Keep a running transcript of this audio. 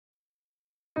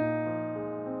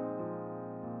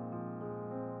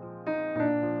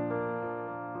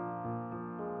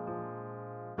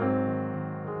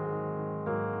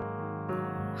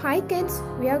Hi kids,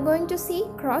 we are going to see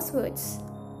crosswords.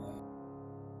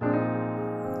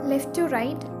 Left to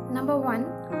right, number 1,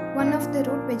 one of the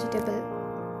root vegetable.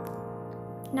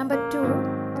 Number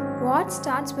 2, what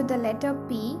starts with the letter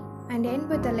P and ends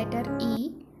with the letter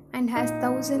E and has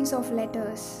thousands of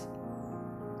letters.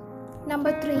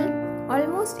 Number 3,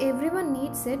 almost everyone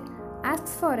needs it,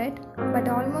 asks for it, but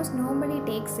almost nobody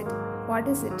takes it. What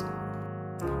is it?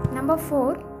 Number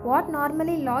 4, what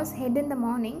normally lost head in the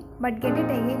morning but get it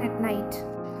again at night.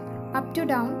 Up to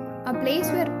down, a place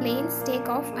where planes take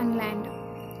off and land.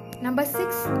 Number 6,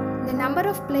 the number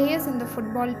of players in the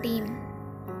football team.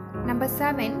 Number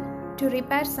 7, to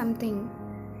repair something.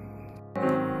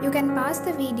 You can pause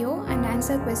the video and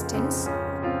answer questions.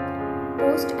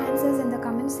 Post answers in the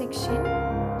comment section.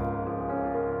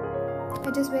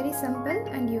 It is very simple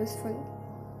and useful.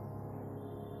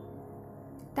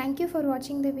 Thank you for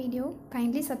watching the video.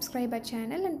 Kindly subscribe our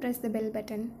channel and press the bell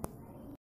button.